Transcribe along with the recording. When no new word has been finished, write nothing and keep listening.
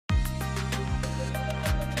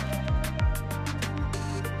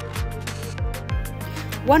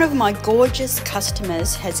One of my gorgeous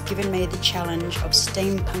customers has given me the challenge of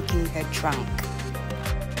steampunking her trunk.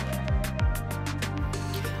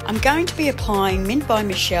 I'm going to be applying Mint by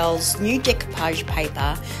Michelle's new decoupage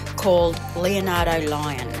paper called Leonardo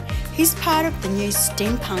Lion. He's part of the new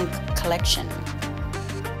Steampunk collection.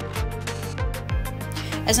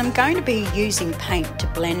 As I'm going to be using paint to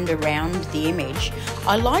blend around the image,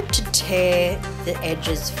 I like to tear the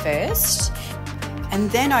edges first, and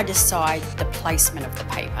then I decide the placement of the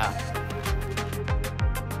paper.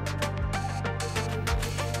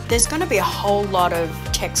 There's going to be a whole lot of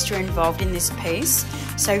texture involved in this piece,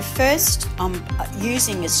 so first I'm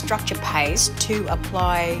using a structure paste to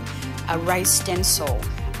apply a raised stencil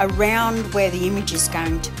around where the image is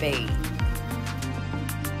going to be.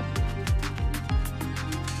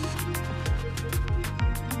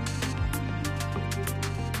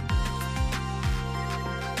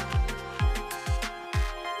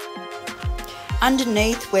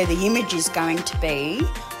 Underneath where the image is going to be,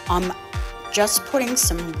 I'm just putting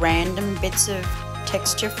some random bits of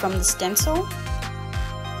texture from the stencil.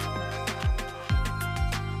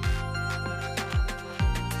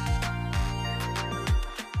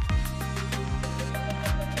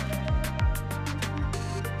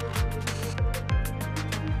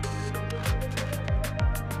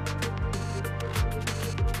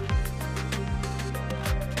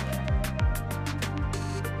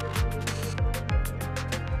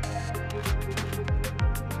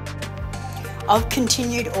 I've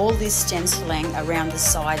continued all this stenciling around the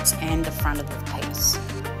sides and the front of the piece.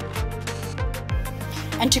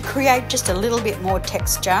 And to create just a little bit more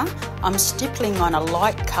texture, I'm stippling on a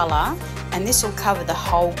light colour, and this will cover the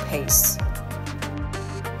whole piece.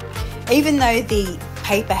 Even though the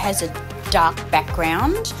paper has a dark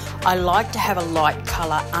background, I like to have a light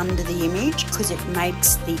colour under the image because it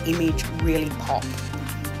makes the image really pop.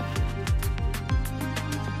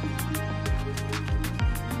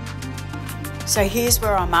 So here's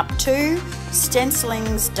where I'm up to.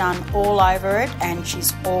 Stenciling's done all over it and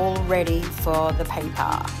she's all ready for the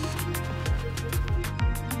paper.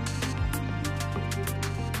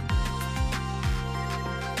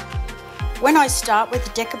 When I start with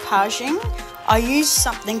the decoupaging, I use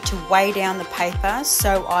something to weigh down the paper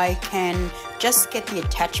so I can just get the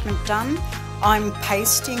attachment done. I'm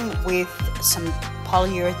pasting with some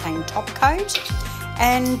polyurethane top coat.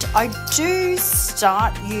 And I do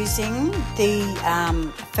start using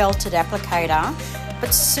the felted applicator,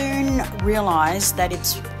 but soon realise that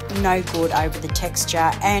it's no good over the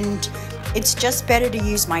texture and it's just better to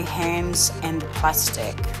use my hands and the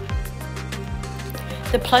plastic.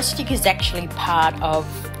 The plastic is actually part of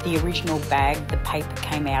the original bag the paper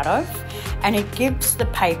came out of, and it gives the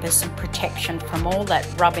paper some protection from all that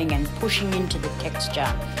rubbing and pushing into the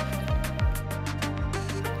texture.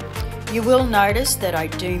 You will notice that I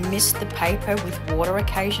do mist the paper with water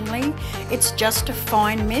occasionally. It's just a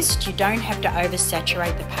fine mist, you don't have to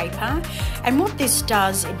oversaturate the paper. And what this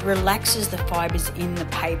does, it relaxes the fibres in the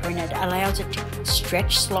paper and it allows it to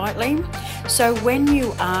stretch slightly. So when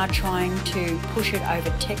you are trying to push it over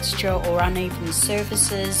texture or uneven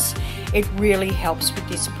surfaces, it really helps with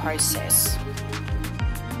this process.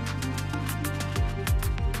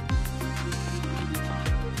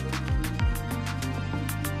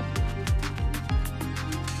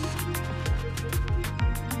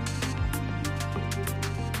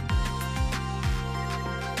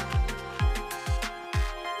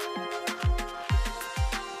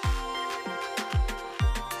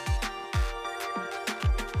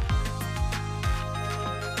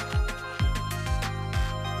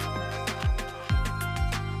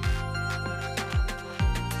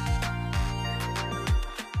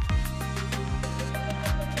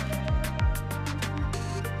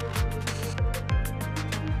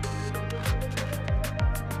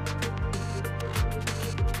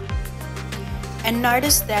 And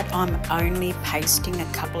notice that I'm only pasting a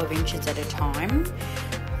couple of inches at a time.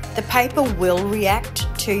 The paper will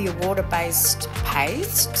react to your water-based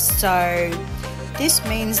paste, so this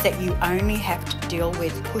means that you only have to deal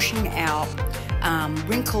with pushing out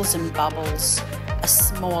wrinkles and bubbles a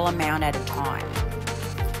small amount at a time.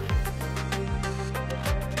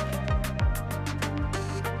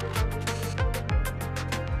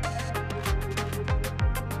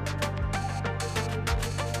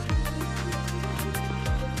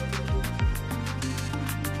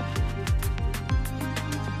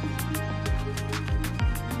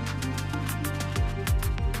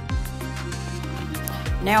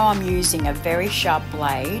 Now I'm using a very sharp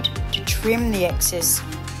blade to trim the excess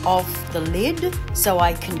off the lid so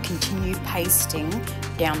I can continue pasting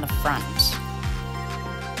down the front.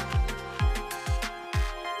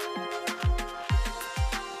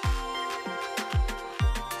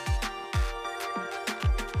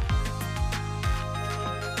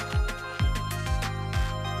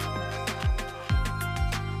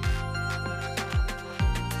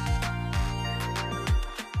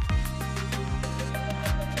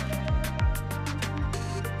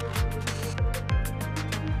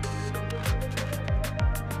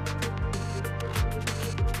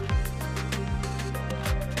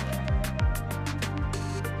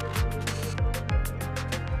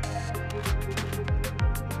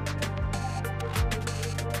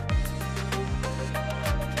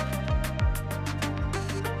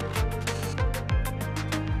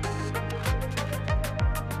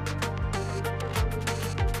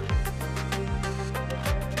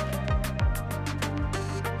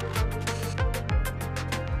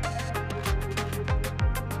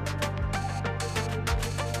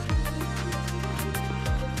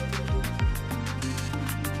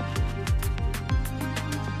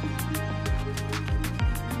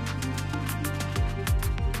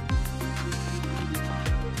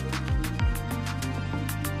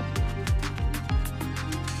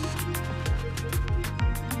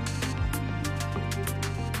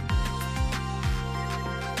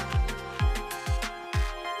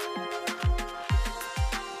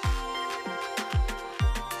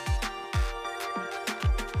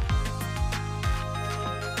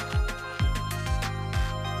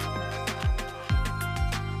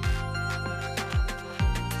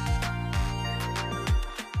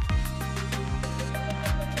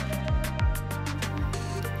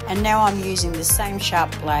 And now I'm using the same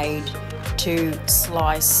sharp blade to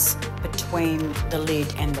slice between the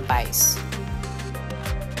lid and the base.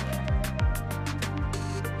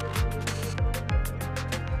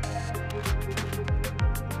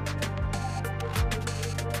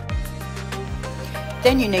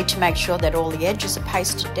 Then you need to make sure that all the edges are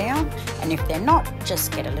pasted down, and if they're not,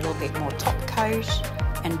 just get a little bit more top coat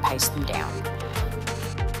and paste them down.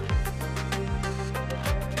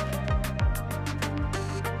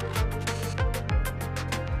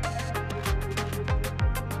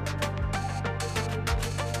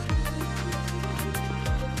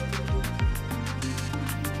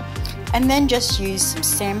 And then just use some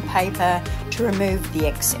sandpaper to remove the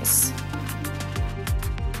excess.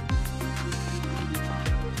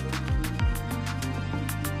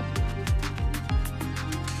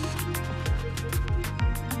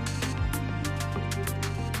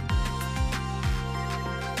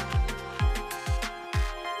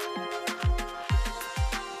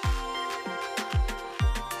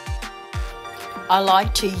 I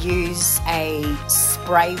like to use a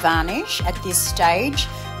spray varnish at this stage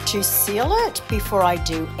to seal it before I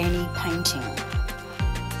do any painting.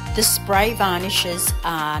 The spray varnishes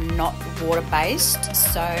are not water-based,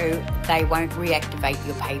 so they won't reactivate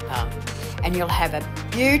your paper, and you'll have a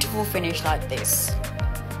beautiful finish like this.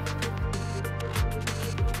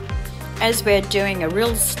 As we're doing a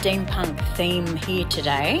real steampunk theme here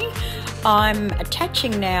today, I'm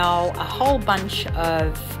attaching now a whole bunch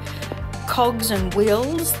of cogs and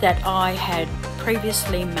wheels that I had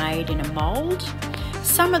previously made in a mould.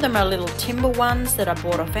 Some of them are little timber ones that I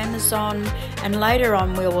bought off Amazon, and later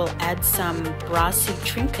on we will add some brassy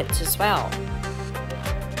trinkets as well.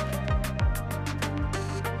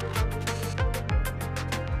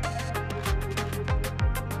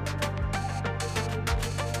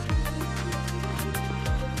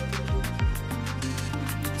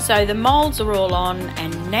 So the moulds are all on,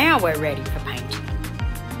 and now we're ready for painting.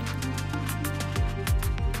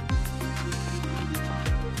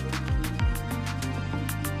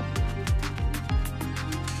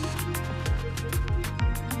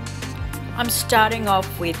 I'm starting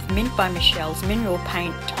off with Mint by Michelle's Mineral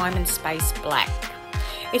Paint Time and Space Black.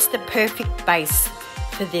 It's the perfect base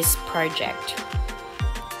for this project.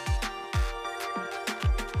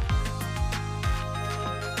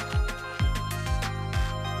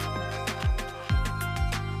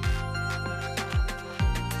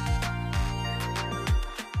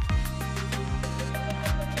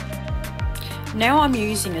 Now I'm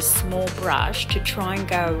using a small brush to try and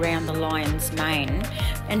go around the lion's mane,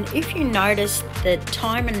 and if you notice the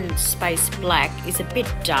Time and Space Black is a bit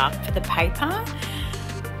dark for the paper,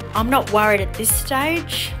 I'm not worried at this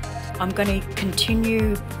stage. I'm going to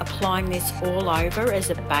continue applying this all over as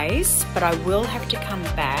a base, but I will have to come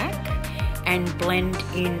back and blend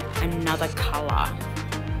in another colour.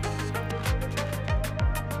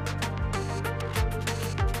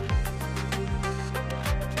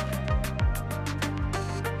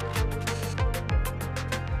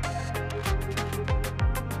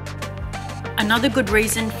 Another good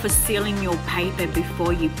reason for sealing your paper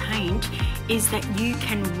before you paint is that you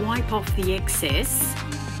can wipe off the excess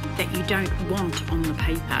that you don't want on the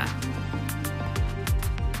paper.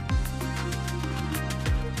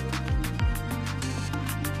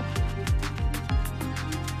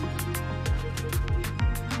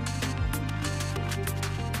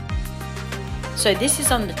 So this is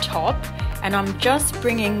on the top, and I'm just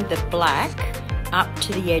bringing the black up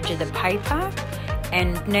to the edge of the paper.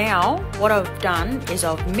 And now what I've done is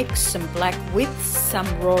I've mixed some black with some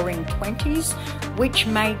Roaring 20s, which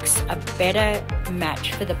makes a better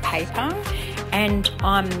match for the paper, and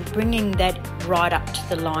I'm bringing that right up to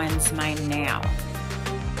the lion's mane now.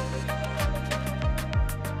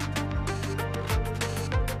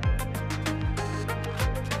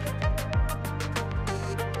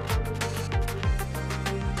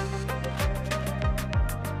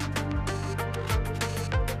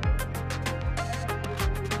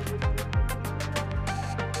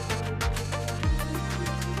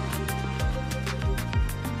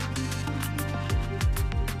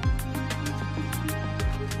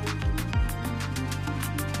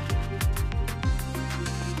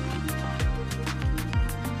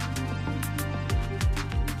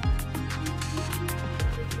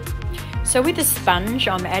 So with a sponge,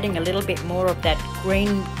 I'm adding a little bit more of that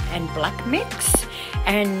green and black mix,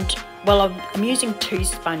 and well, I'm using two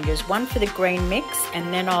sponges, one for the green mix,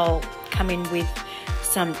 and then I'll come in with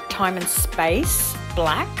some Time and Space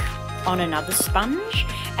black on another sponge,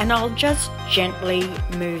 and I'll just gently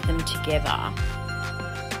move them together.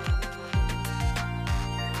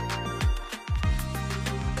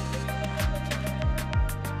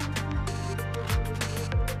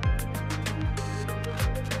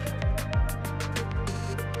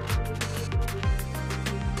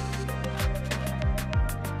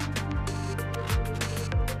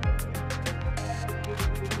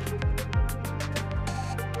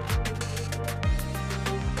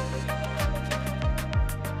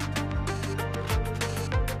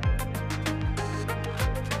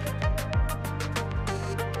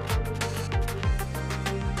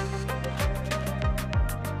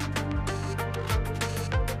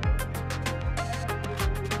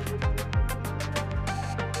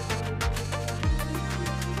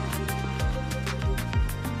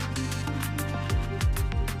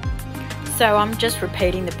 So I'm just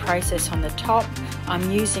repeating the process on the top. I'm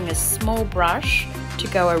using a small brush to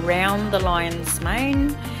go around the lion's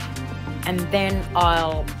mane, and then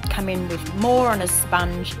I'll come in with more on a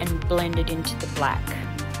sponge and blend it into the black.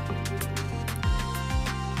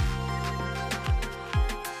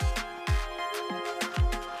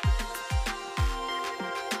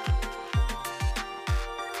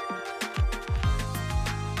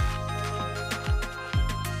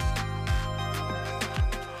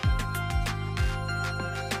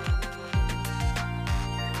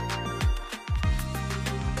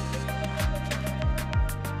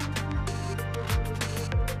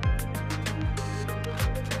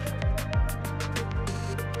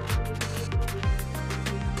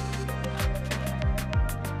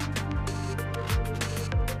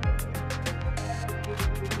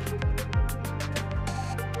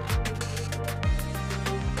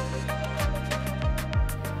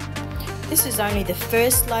 This is only the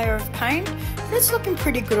first layer of paint, but it's looking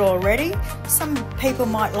pretty good already. Some people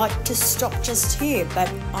might like to stop just here,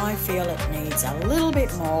 but I feel it needs a little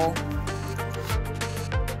bit more.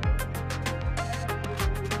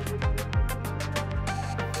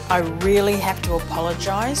 I really have to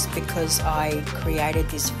apologise because I created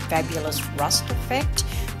this fabulous rust effect,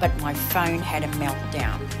 but my phone had a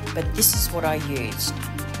meltdown. But this is what I used.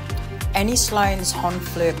 Annie Sloane's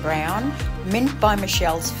Honfleur Brown, Mint by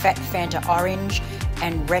Michelle's Fat Fanta Orange,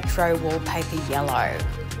 and Retro Wallpaper Yellow.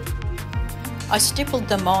 I stippled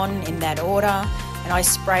them on in that order, and I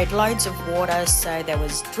sprayed loads of water so there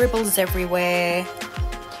was dribbles everywhere,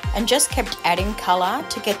 and just kept adding colour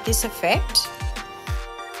to get this effect.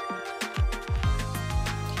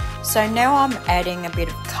 So now I'm adding a bit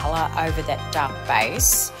of colour over that dark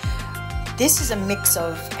base. This is a mix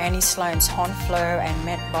of Annie Sloane's Honfleur and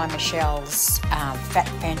Mint by Michelle's Fat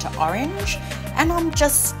Fanta Orange, and I'm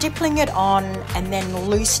just stippling it on and then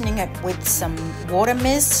loosening it with some water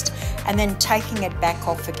mist and then taking it back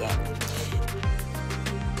off again.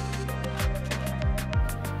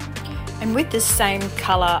 And with the same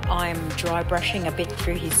colour, I'm dry brushing a bit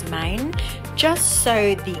through his mane, just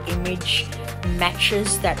so the image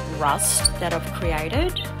matches that rust that I've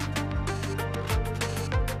created.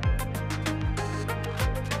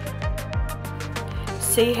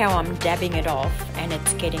 See how I'm dabbing it off and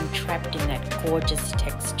it's getting trapped in that gorgeous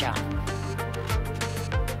texture.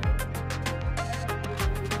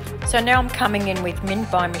 So now I'm coming in with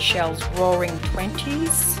Mint by Michelle's Roaring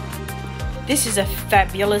 20s. This is a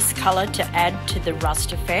fabulous colour to add to the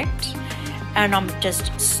rust effect, and I'm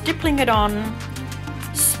just stippling it on,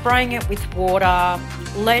 spraying it with water,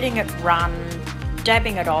 letting it run,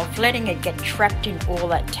 dabbing it off, letting it get trapped in all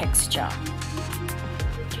that texture.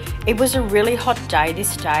 It was a really hot day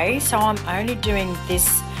this day, so I'm only doing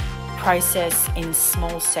this process in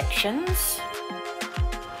small sections.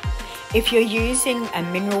 If you're using a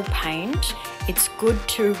mineral paint, it's good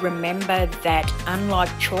to remember that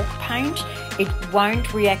unlike chalk paint, it won't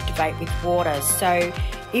reactivate with water. So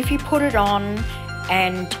if you put it on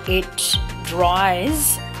and it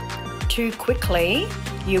dries too quickly,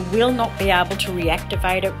 you will not be able to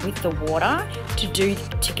reactivate it with the water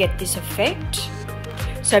to get this effect.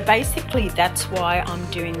 So basically that's why I'm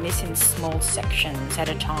doing this in small sections at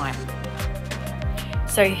a time.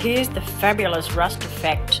 So here's the fabulous rust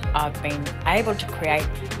effect I've been able to create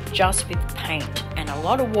just with paint and a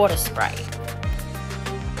lot of water spray.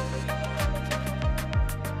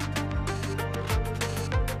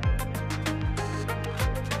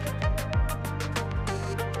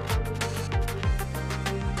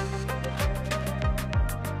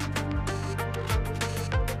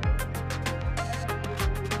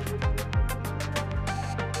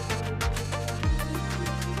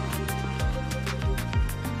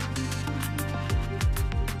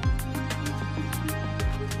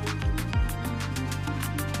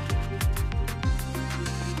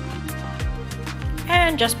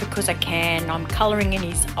 And just because I can, I'm colouring in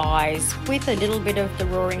his eyes with a little bit of the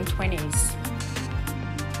Roaring 20s.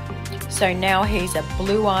 So now he's a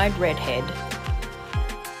blue-eyed redhead.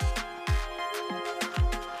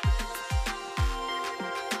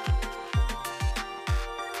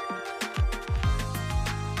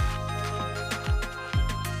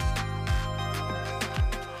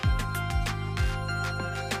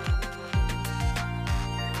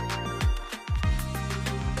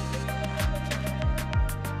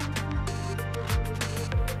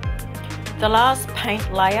 The last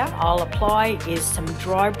paint layer I'll apply is some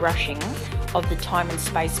dry brushing of the Time and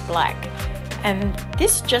Space Black, and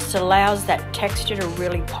this just allows that texture to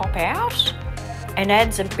really pop out and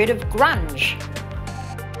adds a bit of grunge.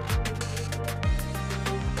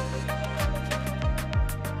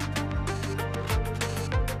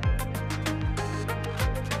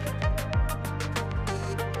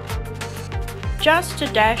 Just a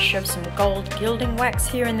dash of some gold gilding wax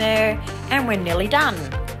here and there, and we're nearly done.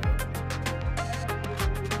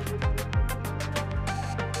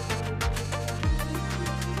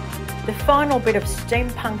 The final bit of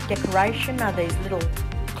steampunk decoration are these little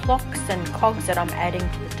clocks and cogs that I'm adding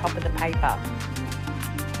to the top of the paper.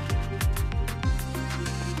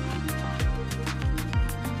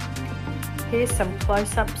 Here's some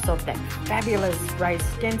close-ups of that fabulous raised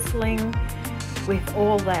stenciling with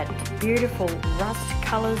all that beautiful rust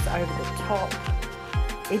colours over the top.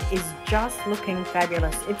 It is just looking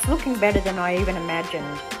fabulous. It's looking better than I even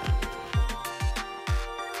imagined.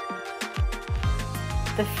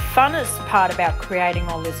 The funnest part about creating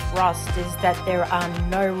all this rust is that there are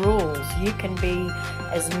no rules. You can be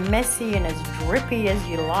as messy and as drippy as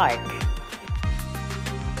you like.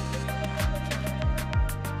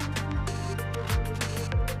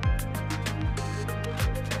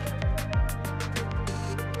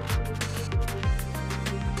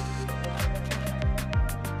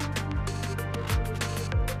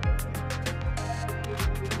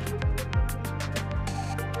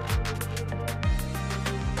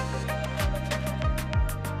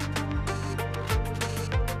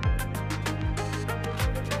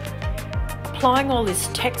 Applying all this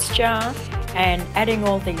texture and adding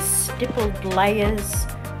all these stippled layers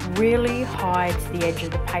really hides the edge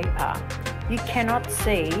of the paper. You cannot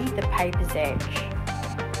see the paper's edge.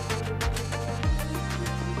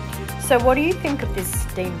 So what do you think of this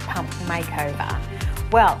steampunk makeover?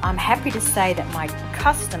 Well, I'm happy to say that my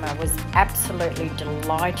customer was absolutely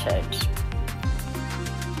delighted.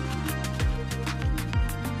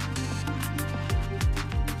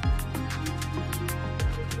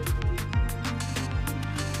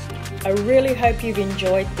 I really hope you've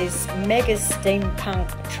enjoyed this mega steampunk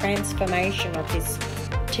transformation of this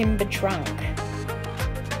timber trunk.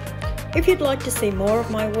 If you'd like to see more of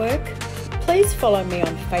my work, please follow me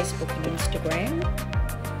on Facebook and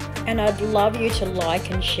Instagram, and I'd love you to like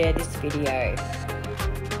and share this video.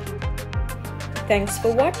 Thanks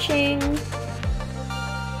for watching.